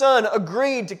God the Son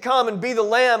agreed to come and be the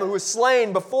Lamb who was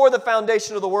slain before the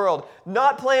foundation of the world.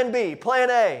 Not plan B, plan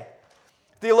A.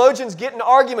 Theologians get in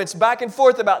arguments back and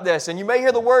forth about this, and you may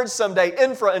hear the words someday,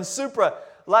 infra and supra,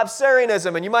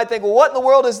 lapsarianism, and you might think, well, what in the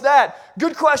world is that?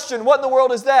 Good question, what in the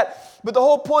world is that? But the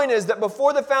whole point is that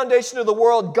before the foundation of the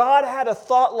world, God had a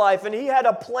thought life, and He had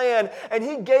a plan, and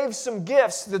He gave some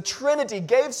gifts. The Trinity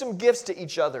gave some gifts to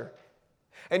each other.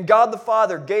 And God the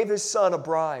Father gave His Son a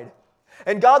bride.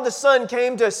 And God the Son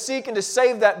came to seek and to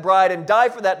save that bride and die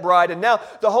for that bride. And now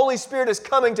the Holy Spirit is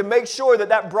coming to make sure that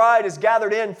that bride is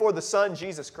gathered in for the Son,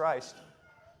 Jesus Christ.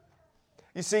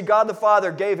 You see, God the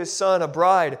Father gave His Son a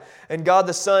bride, and God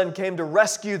the Son came to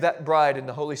rescue that bride in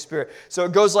the Holy Spirit. So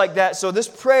it goes like that. So this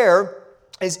prayer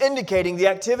is indicating the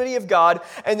activity of God,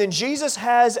 and then Jesus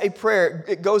has a prayer.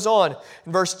 It goes on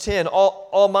in verse 10,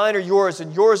 all mine are yours,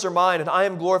 and yours are mine, and I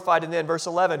am glorified in them. Verse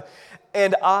 11,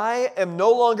 and I am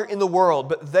no longer in the world,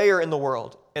 but they are in the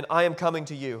world, and I am coming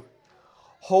to you.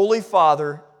 Holy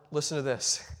Father, listen to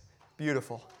this.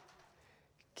 Beautiful.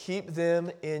 Keep them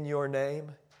in your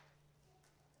name,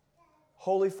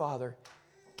 Holy Father,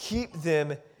 keep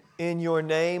them in your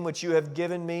name which you have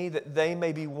given me, that they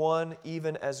may be one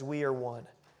even as we are one.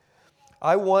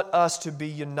 I want us to be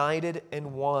united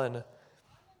in one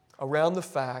around the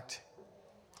fact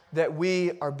that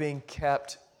we are being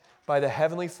kept by the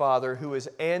Heavenly Father who is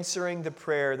answering the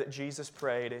prayer that Jesus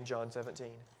prayed in John 17.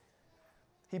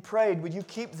 He prayed, would you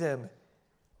keep them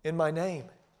in my name?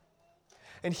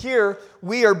 And here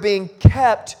we are being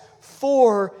kept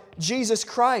for Jesus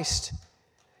Christ.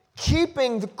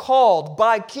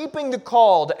 By keeping the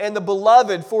called and the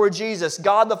beloved for Jesus,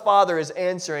 God the Father is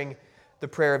answering the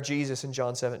prayer of Jesus in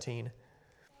John 17.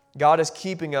 God is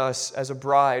keeping us as a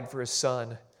bride for His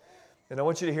Son. And I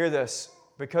want you to hear this.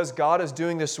 Because God is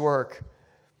doing this work,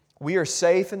 we are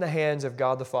safe in the hands of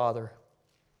God the Father.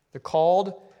 The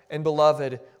called and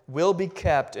beloved will be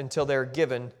kept until they are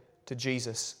given to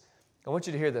Jesus. I want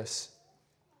you to hear this.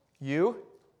 You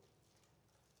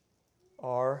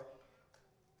are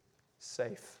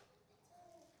safe.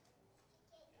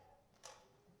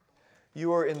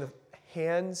 You are in the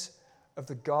hands of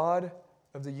the God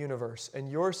of the universe, and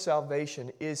your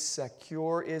salvation is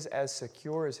as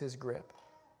secure as His grip.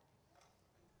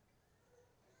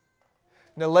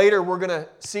 Now later we're going to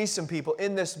see some people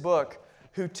in this book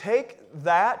who take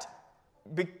that,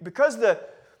 because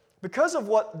of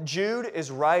what Jude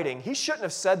is writing, he shouldn't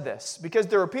have said this, because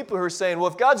there are people who are saying, well,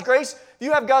 if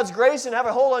you have God's grace and have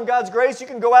a hold on God's grace, you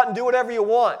can go out and do whatever you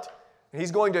want. And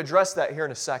he's going to address that here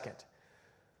in a second.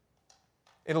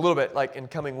 In a little bit, like in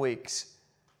coming weeks.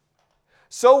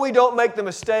 So we don't make the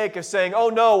mistake of saying, oh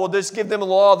no, we'll just give them a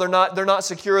law, they're not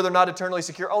secure, they're not eternally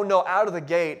secure. Oh no, out of the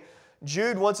gate,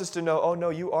 Jude wants us to know, oh no,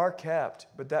 you are kept,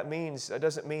 but that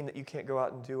doesn't mean that you can't go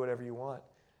out and do whatever you want.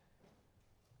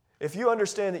 If you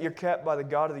understand that you're kept by the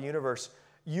God of the universe,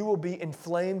 you will be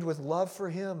inflamed with love for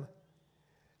Him.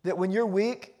 That when you're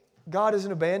weak, God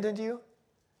hasn't abandoned you.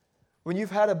 When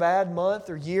you've had a bad month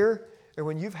or year, or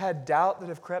when you've had doubt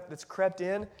that's crept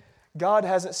in, God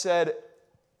hasn't said,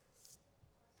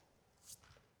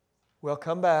 well,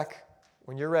 come back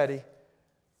when you're ready,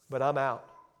 but I'm out.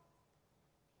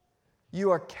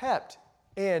 You are kept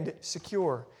and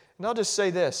secure. And I'll just say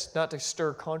this, not to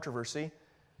stir controversy.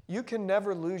 You can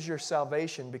never lose your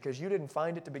salvation because you didn't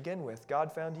find it to begin with.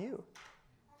 God found you.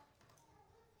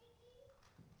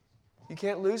 You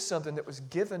can't lose something that was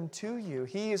given to you.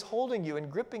 He is holding you and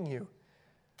gripping you.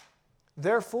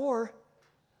 Therefore,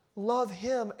 love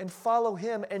Him and follow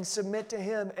Him and submit to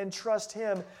Him and trust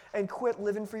Him and quit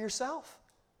living for yourself.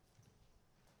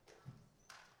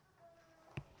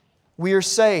 We are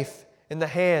safe in the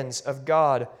hands of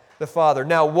God the Father.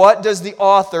 Now, what does the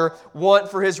author want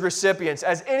for his recipients?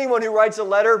 As anyone who writes a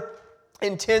letter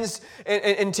intends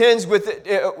with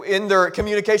in their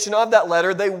communication of that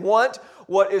letter, they want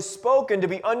what is spoken to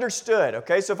be understood.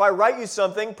 Okay, so if I write you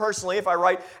something personally, if I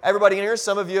write everybody in here,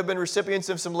 some of you have been recipients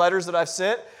of some letters that I've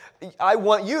sent. I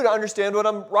want you to understand what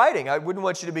I'm writing. I wouldn't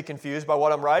want you to be confused by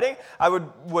what I'm writing. I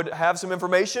would have some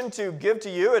information to give to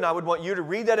you, and I would want you to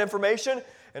read that information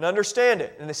and understand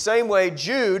it. In the same way,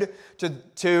 Jude to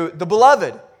the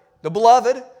beloved,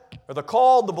 or the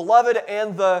called, the beloved,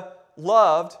 and the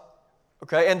loved,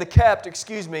 okay, and the kept,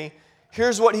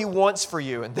 here's what he wants for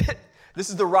you. And this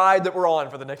is the ride that we're on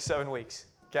for the next 7 weeks,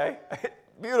 okay?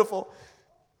 Beautiful.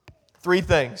 3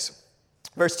 things.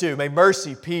 Verse 2, may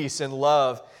mercy, peace, and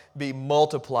love be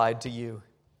multiplied to you.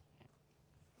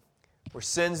 Where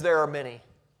sins there are many,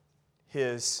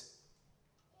 His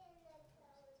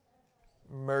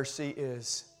mercy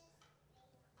is.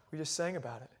 We just sang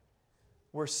about it.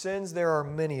 Where sins there are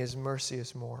many, His mercy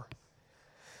is more.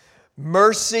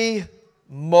 Mercy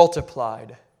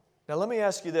multiplied. Now let me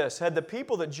ask you this. Had the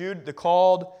people that Jude, the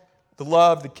called, the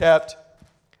loved, the kept,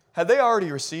 had they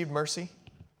already received mercy?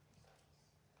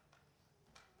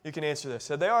 You can answer this.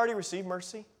 Had they already received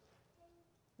mercy?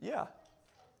 Yeah.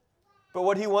 But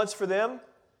what He wants for them?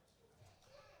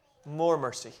 More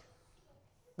mercy.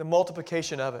 The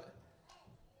multiplication of it.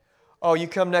 Oh, you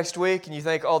come next week and you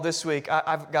think, oh, this week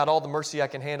I've got all the mercy I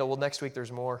can handle. Well, next week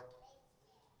there's more.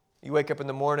 You wake up in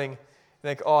the morning and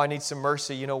think, oh, I need some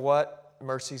mercy. You know what?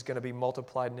 Mercy's going to be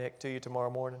multiplied, Nick, to you tomorrow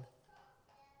morning.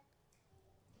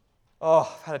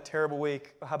 Oh, I've had a terrible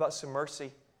week. How about some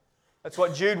mercy? That's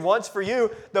what Jude wants for you,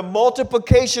 the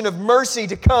multiplication of mercy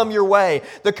to come your way,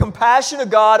 the compassion of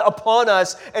God upon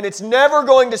us, and it's never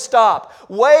going to stop.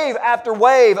 Wave after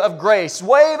wave of grace,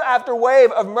 wave after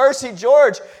wave of mercy.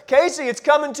 George, Casey, it's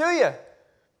coming to you.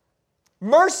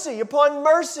 Mercy upon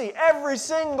mercy every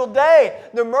single day.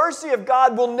 The mercy of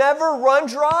God will never run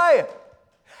dry.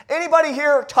 Anybody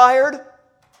here tired?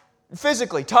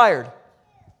 Physically tired?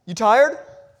 You tired?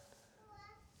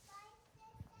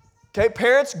 Okay,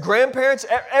 parents, grandparents,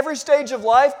 every stage of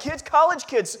life, kids, college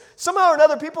kids, somehow or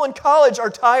another, people in college are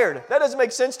tired. That doesn't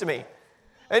make sense to me.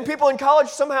 And people in college,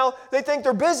 somehow, they think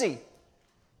they're busy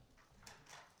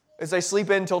as they sleep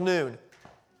in till noon.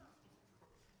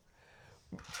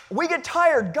 We get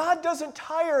tired. God doesn't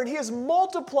tire, and He is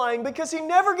multiplying because He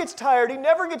never gets tired. He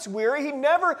never gets weary. He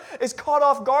never is caught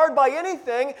off guard by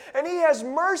anything, and He has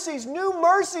mercies, new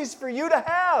mercies for you to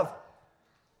have.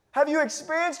 Have you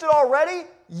experienced it already?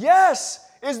 Yes.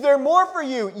 Is there more for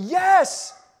you?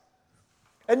 Yes.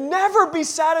 And never be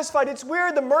satisfied. It's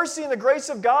weird, the mercy and the grace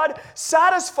of God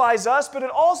satisfies us, but it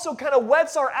also kind of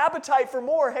whets our appetite for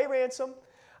more. Hey, Ransom,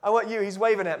 I want you, he's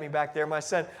waving at me back there, my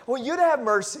son. I want you to have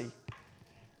mercy.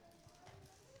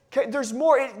 Okay, there's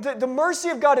more. The mercy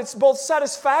of God, it's both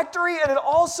satisfactory and it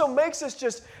also makes us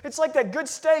just, it's like that good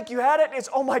steak. You had it and it's,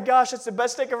 oh my gosh, it's the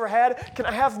best steak I've ever had. Can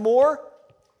I have more?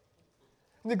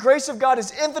 And the grace of God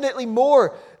is infinitely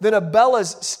more than a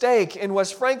Bella's steak in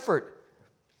West Frankfort.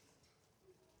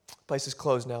 Place is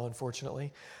closed now,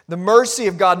 unfortunately. The mercy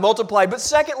of God multiplied. But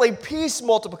secondly, peace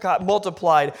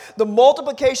multiplied. The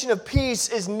multiplication of peace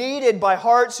is needed by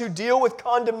hearts who deal with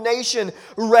condemnation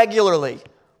regularly.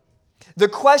 The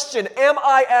question, am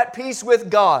I at peace with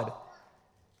God?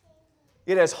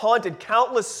 It has haunted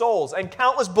countless souls and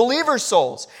countless believers'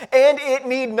 souls. And it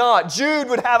need not. Jude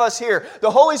would have us here. The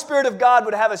Holy Spirit of God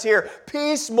would have us here.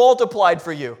 Peace multiplied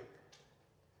for you.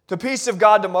 The peace of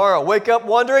God tomorrow. Wake up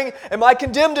wondering, am I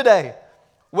condemned today?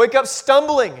 Wake up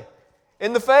stumbling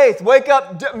in the faith. Wake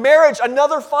up, marriage,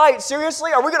 another fight.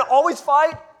 Seriously? Are we going to always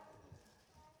fight?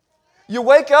 You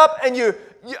wake up and you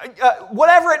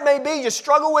whatever it may be, you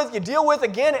struggle with, you deal with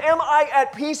again. Am I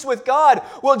at peace with God?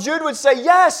 Well, Jude would say,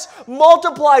 yes,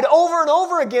 multiplied over and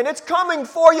over again. It's coming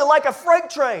for you like a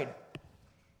freight train.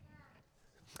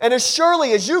 And as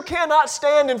surely as you cannot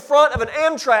stand in front of an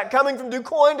Amtrak coming from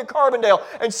DuQuoin to Carbondale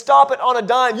and stop it on a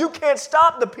dime, you can't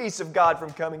stop the peace of God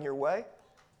from coming your way.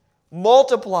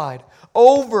 Multiplied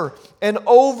over and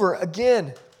over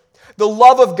again. The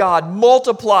love of God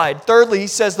multiplied. Thirdly, he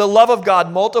says the love of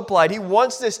God multiplied. He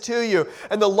wants this to you.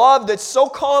 And the love that's so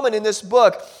common in this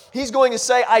book, he's going to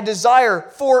say, I desire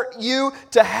for you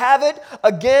to have it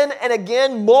again and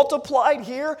again, multiplied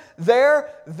here,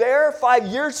 there. 5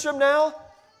 years from now,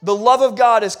 the love of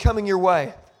God is coming your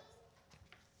way.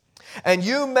 And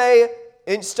you may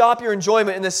stop your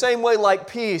enjoyment in the same way like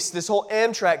peace, this whole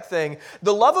Amtrak thing.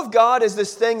 The love of God is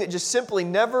this thing that just simply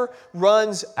never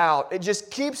runs out. It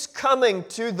just keeps coming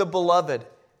to the beloved.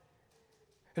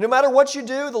 And no matter what you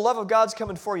do, the love of God's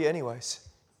coming for you anyways.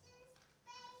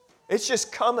 It's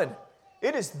just coming.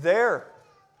 It is there.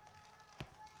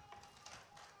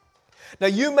 Now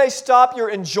you may stop your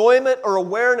enjoyment or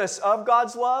awareness of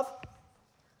God's love.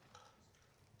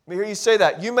 Let me hear you say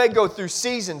that. You may go through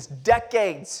seasons,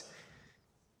 decades,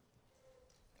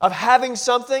 of having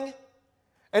something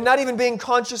and not even being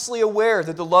consciously aware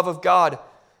that the love of God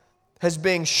has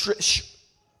been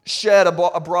shed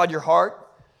abroad your heart.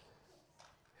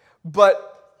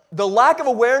 But the lack of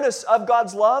awareness of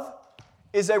God's love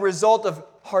is a result of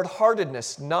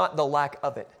hard-heartedness, not the lack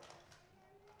of it.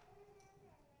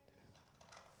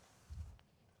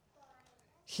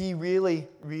 He really,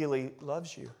 really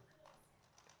loves you.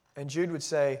 And Jude would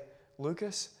say,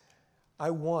 Lucas, I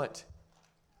want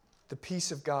the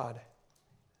peace of God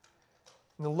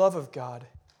and the love of God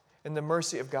and the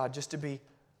mercy of God just to be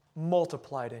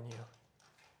multiplied in you.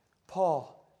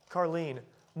 Paul, Carlene,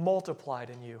 multiplied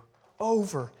in you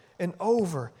over and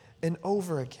over and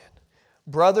over again.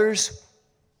 Brothers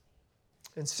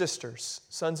and sisters,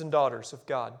 sons and daughters of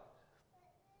God,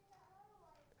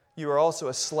 you are also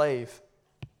a slave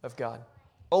of God,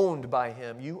 owned by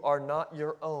Him. You are not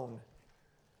your own.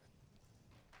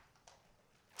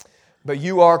 But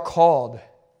you are called,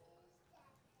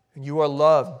 and you are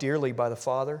loved dearly by the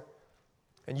Father,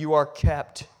 and you are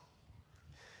kept.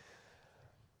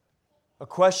 A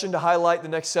question to highlight the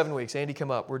next 7 weeks. Andy, come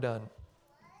up. We're done.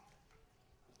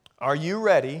 Are you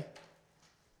ready?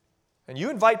 And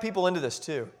you invite people into this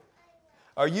too.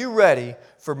 Are you ready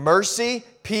for mercy,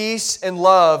 peace, and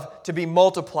love to be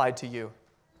multiplied to you?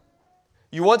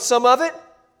 You want some of it?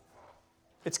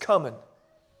 It's coming.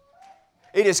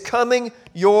 It is coming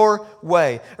your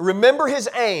way. Remember His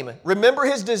aim. Remember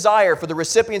His desire for the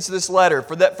recipients of this letter,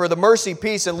 for the mercy,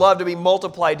 peace, and love to be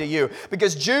multiplied to you.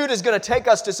 Because Jude is going to take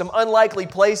us to some unlikely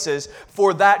places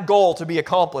for that goal to be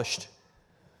accomplished.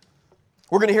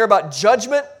 We're going to hear about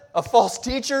judgment of false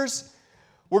teachers.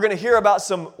 We're going to hear about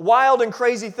some wild and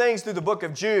crazy things through the book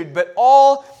of Jude, but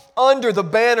all under the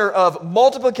banner of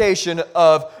multiplication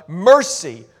of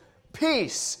mercy,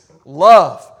 peace,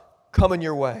 love coming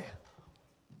your way.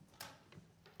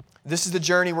 This is the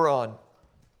journey we're on.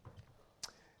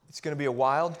 It's going to be a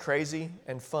wild, crazy,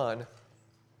 and fun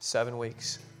 7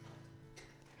 weeks.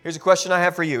 Here's a question I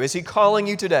have for you. Is He calling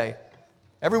you today?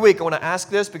 Every week I want to ask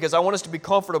this because I want us to be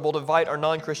comfortable to invite our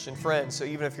non-Christian friends. So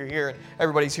even if you're here and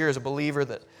everybody's here as a believer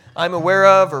that I'm aware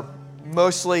of, or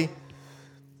mostly,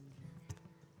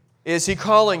 is He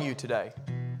calling you today?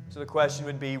 So the question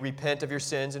would be, repent of your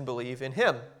sins and believe in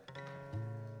Him.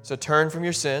 So turn from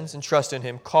your sins and trust in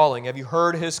Him calling. Have you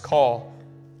heard His call?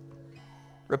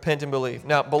 Repent and believe.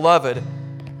 Now, beloved,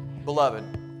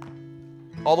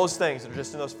 all those things that are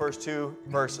just in those first 2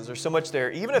 verses, there's so much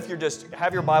there. Even if you just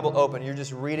have your Bible open, you're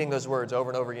just reading those words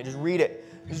over and over again. Just read it.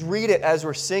 Just read it as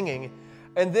we're singing.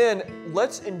 And then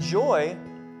let's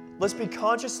be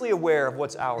consciously aware of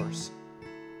what's ours.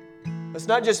 Let's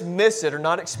not just miss it or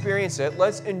not experience it.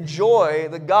 Let's enjoy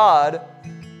the God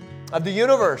of the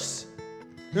universe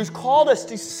who's called us,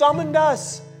 He summoned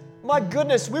us. My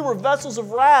goodness, we were vessels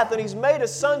of wrath, and He's made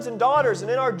us sons and daughters,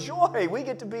 and in our joy, we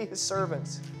get to be His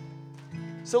servants.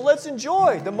 So let's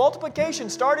enjoy the multiplication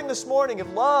starting this morning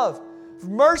of love, of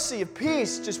mercy, of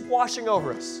peace, just washing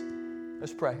over us.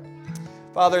 Let's pray.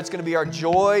 Father, it's going to be our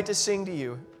joy to sing to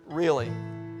You, really.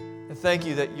 And thank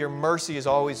You that Your mercy is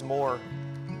always more.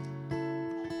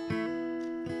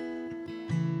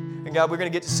 And God, we're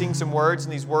going to get to sing some words,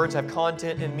 and these words have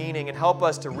content and meaning, and help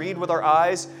us to read with our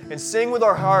eyes and sing with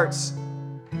our hearts.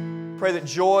 Pray that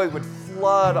joy would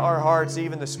flood our hearts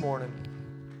even this morning.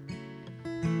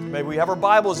 Maybe we have our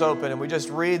Bibles open and we just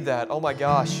read that. Oh my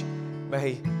gosh,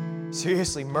 may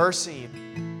seriously mercy,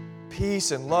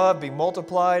 peace, and love be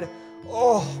multiplied.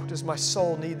 Oh, does my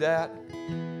soul need that?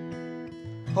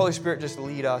 Holy Spirit, just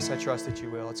lead us. I trust that You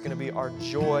will. It's going to be our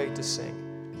joy to sing.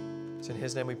 It's in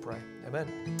His name we pray. Amen.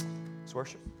 Let's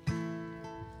worship.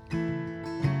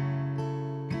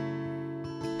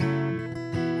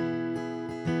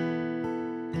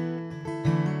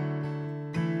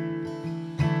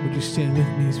 Would you stand with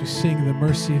me as we sing the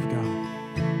mercy of God?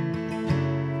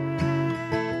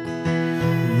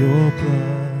 Your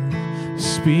blood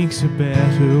speaks a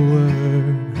better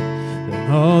word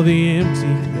than all the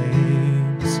empty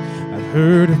claims I've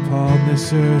heard upon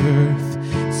this earth.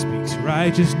 It speaks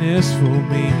righteousness for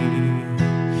me.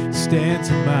 Stands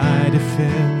in my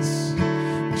defense.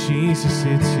 Jesus,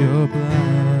 it's Your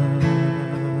blood.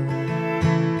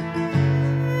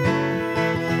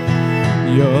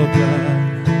 Your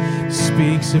blood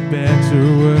speaks a better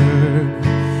word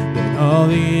than all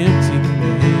the empty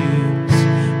claims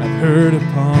I've heard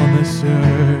upon this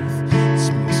earth. It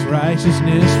speaks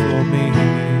righteousness for me.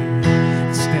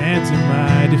 It stands in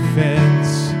my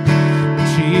defense.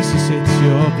 Jesus, it's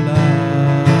Your blood.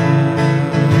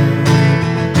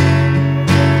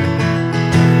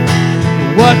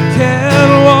 What can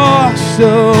wash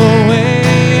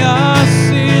away our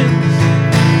sins?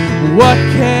 What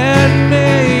can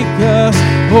make us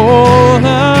whole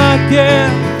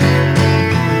again?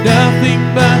 Nothing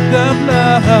but the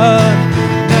blood,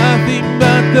 nothing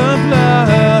but the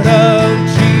blood of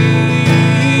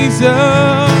Jesus.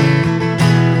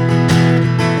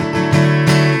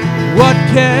 What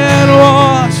can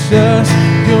wash us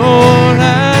pure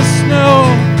as snow?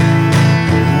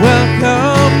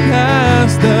 Welcome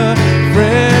past the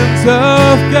friends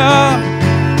of God.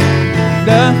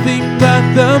 Nothing but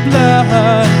the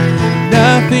blood,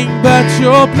 nothing but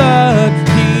Your blood,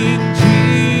 King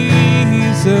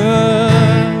Jesus.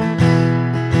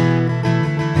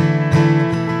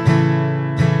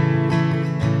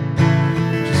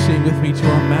 Just sing with me to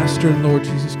our Master and Lord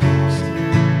Jesus Christ.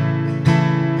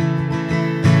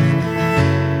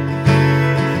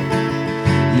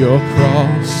 Your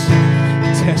cross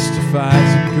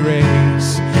testifies of grace,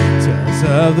 tells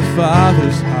of the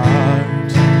Father's heart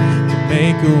to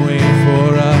make a way for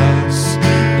us.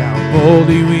 Now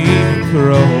boldly we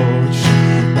approach,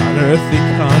 not earthly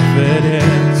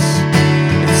confidence.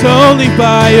 It's only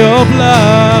by Your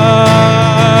blood.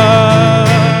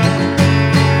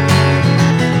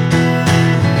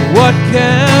 What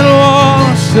can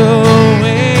wash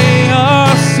away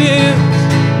our sins?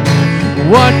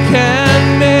 What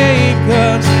can make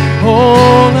us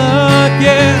whole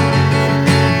again?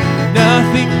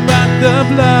 Nothing but the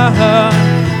blood,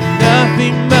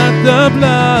 nothing but the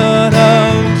blood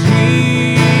of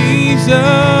Jesus.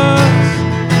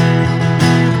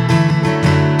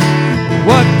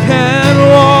 What can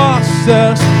wash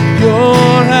us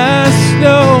pure as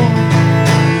snow?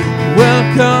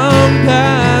 Welcome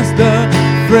past the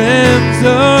friends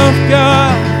of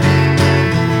God.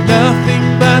 Nothing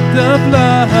but the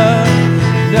blood,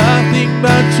 nothing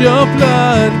but Your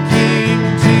blood, King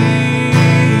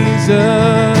Jesus.